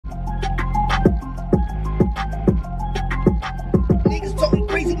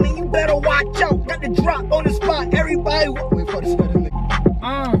about to drop on the spot. Everybody, wait for this nigga.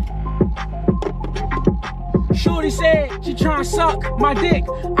 Shorty said she tryna suck my dick.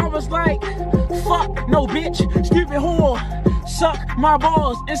 I was like, fuck no bitch, stupid whore. Suck my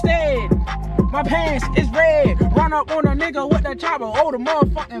balls instead. My pants is red. Run up on a nigga with the chopper. Oh, the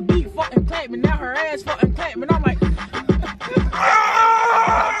motherfucking beat fucking clap me. Now her ass fucking clap me. I'm like,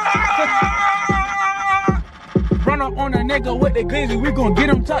 run up on a nigga with the glizzy. We gon' get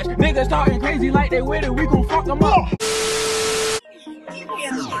him touched. Niggas talking crazy like they with it. We gon' fuck them up. I'm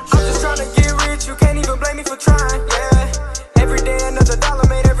just tryna get rich, you can't even blame me for trying, yeah. Every day another dollar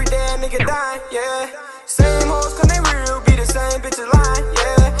made, every day a nigga dying, yeah. Same hoes, cause they real, be the same bitches lying,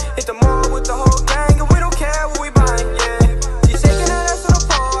 yeah. Hit the mall with the whole gang, and we don't care what we buying, yeah. She shaking her ass to the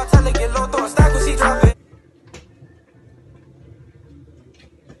floor, I tell her get low, throw a stack when she drop it.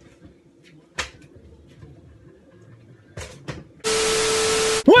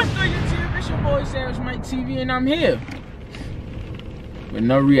 What's up, YouTube? It's your boy 6IX9INE and I'm here with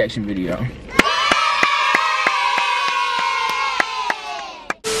no reaction video.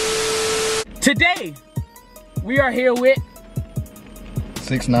 Today, we are here with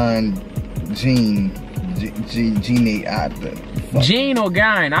 6ix9INE Ginè. Gene or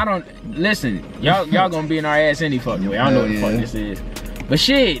Guine. I don't listen. Y'all gonna be in our ass any fucking way. I don't know what the fuck this is. But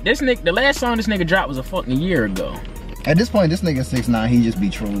shit, this nigga, the last song this nigga dropped was a fucking year ago. At this point, this nigga 6ix9INE, he just be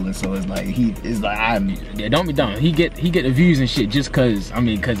trolling, so it's like yeah, don't be dumb. He get the views and shit just cause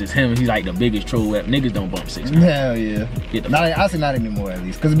cause it's him. He's like the biggest troll. Niggas don't bump 6ix9INE. Hell yeah. I say not anymore at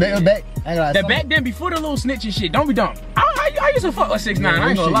least. Cause back then before the little snitching shit. Don't be dumb. I used to fuck with 6ix9INE. I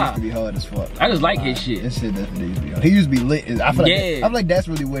ain't gonna lie. Used to be hard as fuck. I just like his shit. This shit definitely used to be hard. He used to be lit. I feel like that's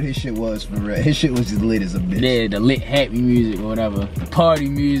really what his shit was for real. His shit was just lit as a bitch. Yeah, the lit happy music or whatever, the party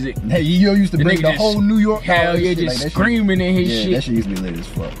music. Hey, you used to bring the whole New York. Hell yeah, just like screaming in his shit. Yeah, that shit used to be lit as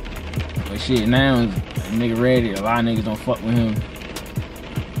fuck. But shit, now nigga ready. A lot of niggas don't fuck with him.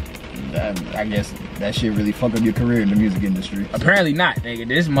 I guess that shit really fuck up your career in the music industry. Apparently not, nigga.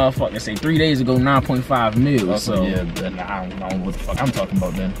 This motherfucker say 3 days ago 9.5 mil. So yeah, then I don't know what the fuck I'm talking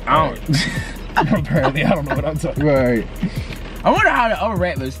about then. Apparently I don't know what I'm talking about. Right. I wonder how the other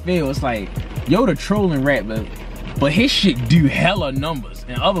rappers feel. It's like, yo, the trolling rapper, but his shit do hella numbers,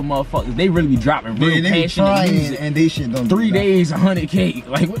 and other motherfuckers they really be dropping real passionate music, and they shit don't. 3 days 100K.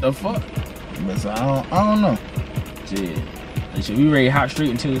 Like what the fuck? But so I don't know. Shit. So we ready to hop straight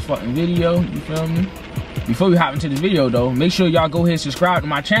into this fucking video, you feel me? Before we hop into this video though, make sure y'all go ahead and subscribe to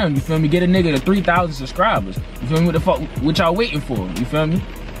my channel, you feel me? Get a nigga to 3,000 subscribers. You feel me? What the fuck, what y'all waiting for? You feel me?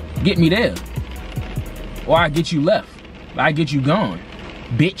 Get me there. Or I get you left. I get you gone,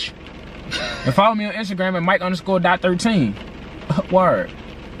 bitch. And follow me on Instagram at Mike_.13. Word.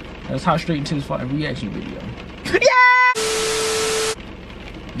 Let's hop straight into this fucking reaction video. Yeah!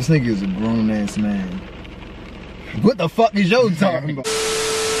 This nigga is a grown ass man. What the fuck is yo talking about?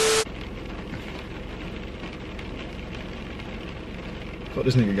 Fuck,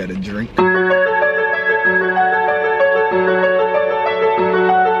 this nigga got a drink.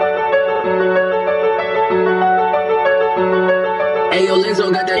 Hey yo, Lizzo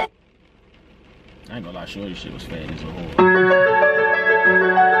got that. I ain't gonna lie, sure this shit was fat as a whole.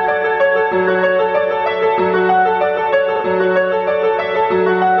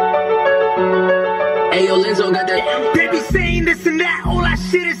 Hey yo, Lizzo got that. They be saying this and that, all that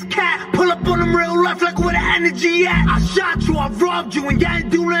shit is cat. Pull up on them real life like where the energy at. I shot you, I robbed you, and y'all ain't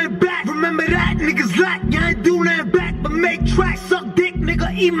do nothing back. Remember that, niggas lack, y'all ain't do nothing back. But make tracks, suck dick,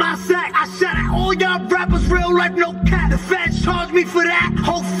 nigga, eat my sack. I shot at all y'all rappers, real life, no cap. The feds charged me for that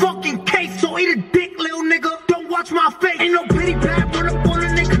whole fucking case, so eat a dick, little nigga. Don't watch my face. Ain't no pity bad, run up on a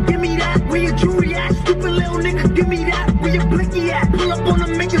nigga, give me that. Where your jewelry at, stupid little nigga, give me that. Where your blicky at, pull up on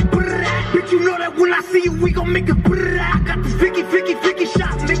them, make it put it at. Bitch, you know that when I see you, we gon' make it put it at. I got this Vicky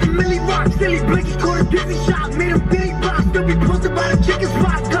shot, make a milli rock. Silly Blakey caught a dizzy shot, made him Billy rock. Still be posted by the chicken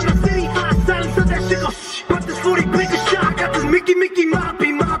spot. Got my city hot, silence of that shit go shh. But this 40 big a shot. Got this Mickey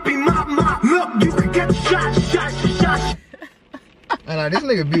moppy. Look, you can get the shot. Nah, this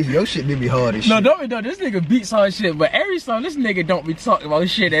nigga beats your shit be hard as shit. No, don't be dumb. This nigga beats hard shit, but every song this nigga don't be talking about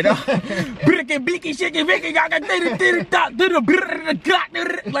shit at all. Blicky, blicky, shaky, vicky, like the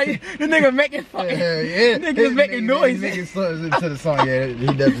nigga making fucking, niggas making noises. Niggas to the song, yeah, he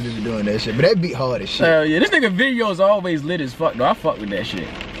definitely be doing that shit. But that beat hard as shit. Hell yeah, this nigga videos always lit as fuck though. I fuck with that shit.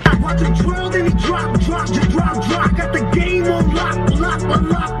 Watch him twirl, then he drop. Got the game on lock.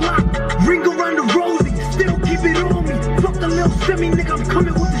 Ring around the rosy, still keep it on me. Fuck the little semi, nigga, I'm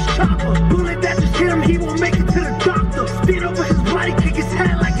coming with this chopper. Bullet that just hit him, he won't make it to the doctor. Stand over his body, kick his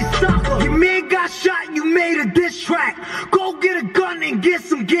head like it's soccer. Your man got shot, you made a diss track. Go get a gun and get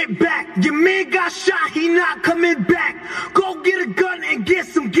back. Your man got shot, he not coming back. Go get a gun and get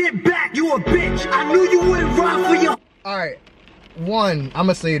some get back. You a bitch. I knew you wouldn't ride for your. All right, one, I'm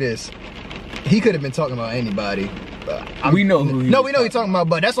gonna say this. He could have been talking about anybody. We know who he No, we know he's talking about,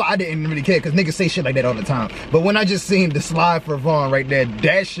 but that's why I didn't really care, because niggas say shit like that all the time. But when I just seen the slide for Vaughn right there,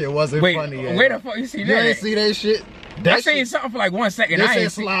 that shit wasn't funny. Where the fuck you see that? You ain't see that shit? That I seen something for like 1 second. They I said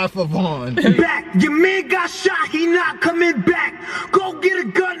ain't see. slide for Vaughn. Back. Your man got shot, he not coming back. Go get a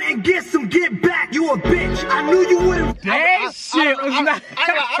gun and get some get back. You a bitch. I knew you wouldn't. That shit was not. I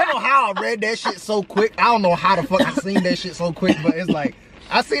don't know how I read that shit so quick. I don't know how the fuck I seen that shit so quick, but it's like,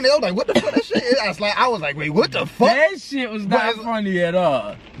 I seen it, I was like, what the fuck that shit is? I was like, wait, what the fuck? That shit was not funny at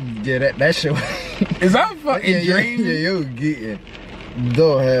all. Yeah, that shit was... Is that fucking dreaming? Yeah, you getting...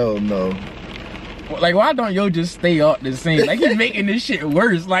 No, hell no. Like, why don't yo just stay up the same? Like, he's making this shit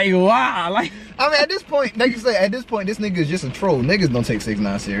worse. Like, why? Like, I mean, at this point, like you say, at this point, this nigga is just a troll. Niggas don't take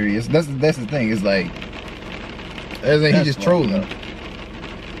 6ix9ine serious. That's the thing. It's like, he just trolling.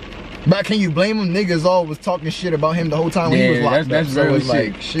 But can you blame him? Niggas all was talking shit about him the whole time when he was locked up. So it's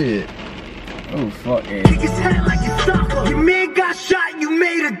like, shit. Oh, fuck yeah. Kick his head like it's soccer. Your man got shot, you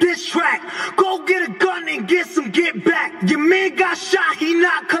made a diss track. Go get a gun and get some get back. Your man got shot, he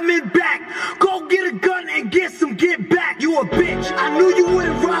not coming back. Go get a gun and get some get back. You a bitch. I knew you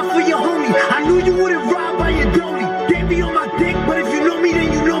wouldn't ride for your homie. I knew you wouldn't ride by your dolly. They be on my dick, but if you know me,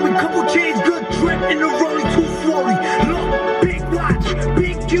 then you know me. Couple chains, good drip in the rollie, too slowly. Look, big watch,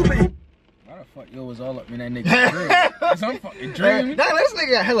 big Cuban. Fuck, yo was all up in that nigga's dream. That's I'm fucking dreaming. Nah, this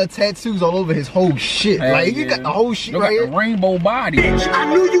nigga got hella tattoos all over his whole shit. Hell like, yeah. you got the whole shit Look right at here. the rainbow body. Bitch, I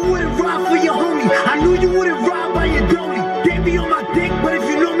knew you wouldn't ride for your homie. I knew you wouldn't ride by your dolly. They be on my dick, but if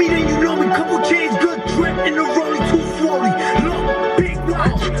you know me, then you know me. Couple chains, good drip in the rollie, too slowly. Look, big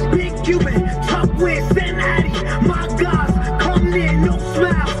watch, big Cuban, top wear, send Addy. My guys, come near, no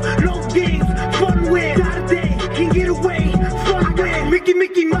smiles, no games, fun wear. Saturday, can get away, fun wear.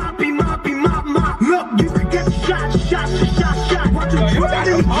 Mickey, moppy, mop. Look, you can get shot. Watch him try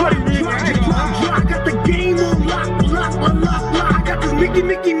to drop. Got the game on lock. I got this Mickey,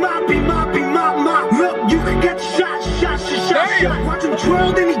 moppy, mop. Look, you can get shot. Watch him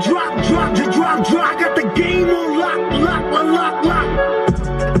twirl, then he drop. I got the game on lock.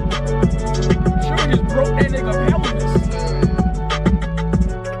 Sure just broke that nigga pelvis.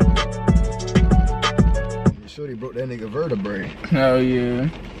 Shorty broke that nigga vertebrae. Hell yeah.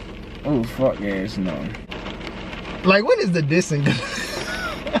 Oh, fuck yes, no. Like, when is the dissing gonna...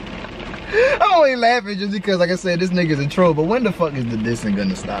 I'm only laughing just because, like I said, this nigga's a troll, but when the fuck is the dissing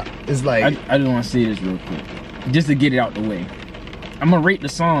gonna stop? It's like... I just want to say this real quick. Just to get it out the way. I'm gonna rate the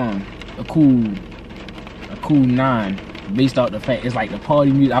song a cool 9 based off the fact it's like the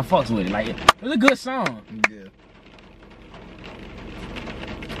party music. I fucks with it. Like, it's a good song. Yeah.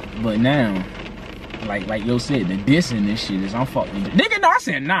 But now, like yo said, the dissing this shit is I'm fucking nigga. No, I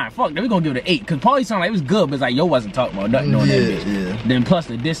said 9. Fuck that. We gonna give it an 8 because party song like it was good, but it's like yo wasn't talking about nothing on that bitch. Yeah. Then plus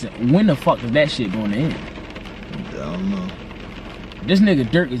the dissing. When the fuck is that shit going to end? I don't know. This nigga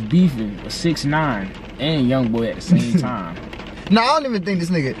Dirk is beefing with 6ix9ine and Youngboy at the same time. No, I don't even think this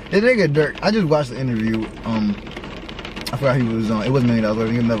nigga Dirk. I just watched the interview. I forgot who he was on. It wasn't $1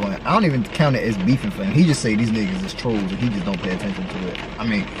 million. He was never on it. I don't even count it as beefing for him. He just say these niggas is trolls and he just don't pay attention to it. I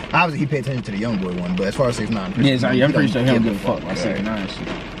mean, obviously he paid attention to the Youngboy one, but as far as 6ix9ine, yeah, I'm pretty sure he don't give a fuck about 6ix9ine shit.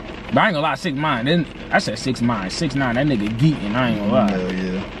 But I ain't gonna lie, 6ix9ine. Then I said 6ix9ine. 6ix9ine, that nigga geeking. I ain't gonna lie. Hell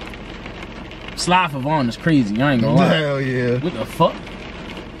yeah. Slide for Vaughn is crazy. I ain't gonna lie. Hell yeah. What the fuck?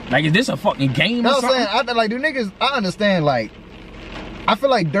 Like, is this a fucking game or No, I'm something? saying, like, do niggas, I understand, like, I feel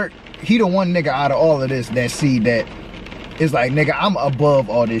like Dirk, he the one nigga out of all of this that see that it's like, nigga, I'm above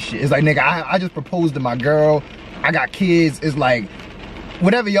all this shit. It's like, nigga, I just proposed to my girl. I got kids. It's like,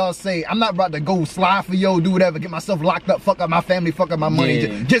 whatever y'all say, I'm not about to go slide for yo, do whatever, get myself locked up, fuck up my family, fuck up my money,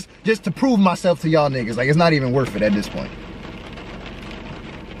 Yeah. just to prove myself to y'all niggas. Like, it's not even worth it at this point.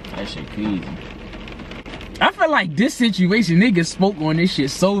 That shit crazy. I feel like this situation, niggas spoke on this shit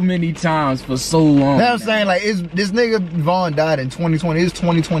so many times for so long. You know what I'm saying? Like, this nigga Vaughn died in 2020. It's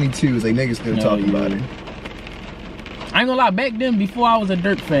 2022. It's like, niggas still talking about it. I ain't gonna lie, back then, before I was a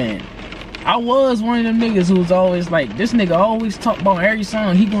Dirk fan, I was one of them niggas who was always like, this nigga always talk about every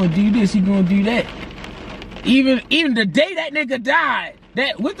song, he gonna do this, he gonna do that. Even the day that nigga died,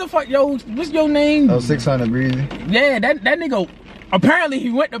 what the fuck, yo, what's your name? Oh, 600 Breezy. Yeah, that nigga, apparently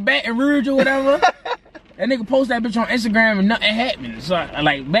he went to Baton Rouge or whatever. That nigga posted that bitch on Instagram and nothing happened. So,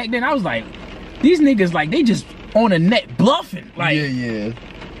 like, back then I was like, these niggas, like, they just on the net bluffing. Like, yeah.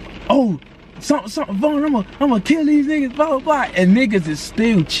 Oh, something, Vaughn, I'm gonna kill these niggas, blah, blah, blah. And niggas is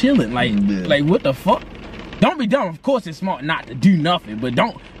still chilling. Like, like what the fuck? Don't be dumb. Of course, it's smart not to do nothing, but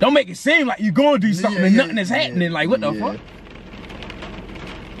don't make it seem like you're gonna do something and nothing is happening. Like, what the fuck?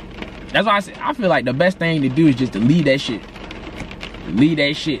 That's why I say I feel like the best thing to do is just to leave that shit. Leave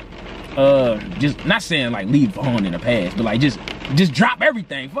that shit. Just not saying like leave on in the past, but like just drop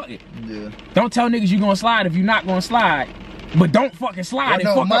everything. Fuck it. Yeah. Don't tell niggas you gonna slide if you're not gonna slide. But don't fucking slide and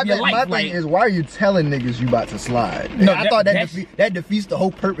fuck up your life. My thing is, why are you telling niggas you about to slide? No, I thought that defeats the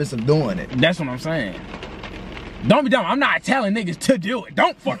whole purpose of doing it. That's what I'm saying. Don't be dumb. I'm not telling niggas to do it.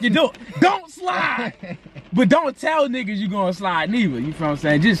 Don't fucking do it. Don't slide. But don't tell niggas you gonna slide neither. You feel what I'm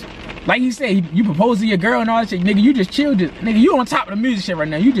saying? Just like you said, you propose to your girl and all that shit, nigga. You just chill. Nigga, you on top of the music shit right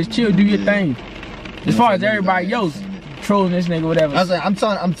now. You just chill, do your thing. As far as everybody else trolling this nigga, whatever. I was like, I'm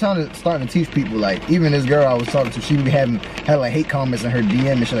starting to teach people, like, even this girl I was talking to, she be had like hate comments in her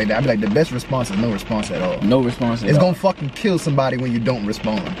DM and shit like that. I'd be like, the best response is no response at all. No response at all. It's gonna fucking kill somebody when you don't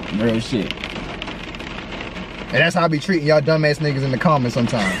respond. Real shit. And that's how I be treating y'all dumbass niggas in the comments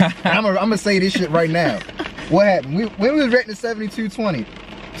sometimes. I'm gonna say this shit right now. What happened? When we was rating 7220,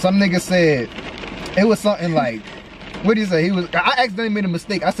 some nigga said, it was something like, what did he say? I accidentally made a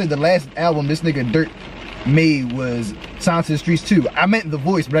mistake. I said the last album this nigga Dirt made was Sound to the Streets 2. I meant The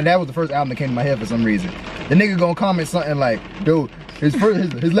Voice, but that was the first album that came to my head for some reason. The nigga gonna comment something like, yo, his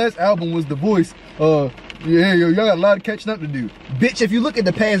last album was The Voice. Yeah, yo, y'all got a lot of catching up to do. Bitch, if you look at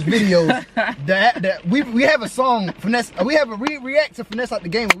the past videos, we have a song, Finesse, we have a react to Finesse Out the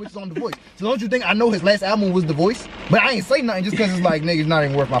Game, which is on The Voice. So don't you think I know his last album was The Voice? But I ain't say nothing just because it's like, niggas not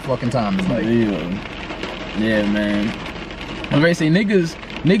even worth my fucking time. It's like, yeah, man. I'm ready to say,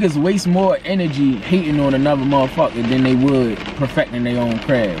 niggas waste more energy hating on another motherfucker than they would perfecting their own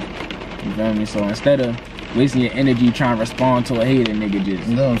craft. You feel me? So instead of wasting your energy trying to respond to a hater, nigga, just,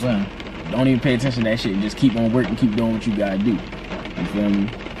 you know what I'm saying? Don't even pay attention to that shit. Just keep on working, keep doing what you gotta do. You feel me?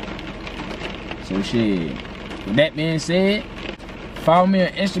 So shit. With that being said, follow me on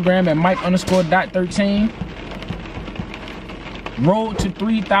Instagram at Mike_.13. Road to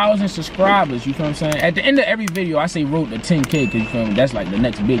 3,000 subscribers. You feel what I'm saying? At the end of every video, I say road to 10K, because you feel me? That's like the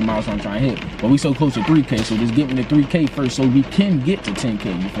next big milestone I'm trying to hit. But we so close to 3K, so just get me to 3K first so we can get to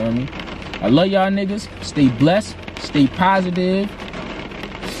 10K. You feel me? I love y'all niggas. Stay blessed. Stay positive.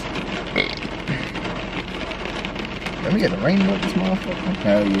 Let me get the rainbow this motherfucker.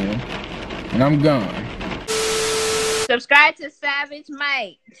 Hell yeah. And I'm gone. Subscribe to Savage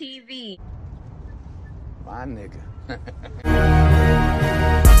Mike TV. My nigga.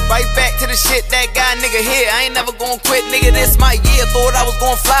 Right back to the shit that guy nigga here. I ain't never gonna quit, nigga, this my year. Thought I was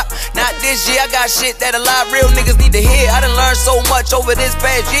gonna flop, not this year. I got shit that a lot real niggas need to hear. I done learned so much over this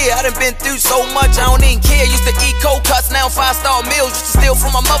past year. I done been through so much, I don't even care. Used to eat cold cuts, now 5-star meals. Used to steal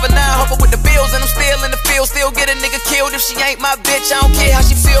from my mother, now humble with the bills. And I'm still in the field, still get a nigga killed. If she ain't my bitch, I don't care how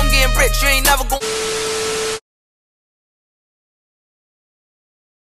she feel. I'm getting rich, you ain't never gonna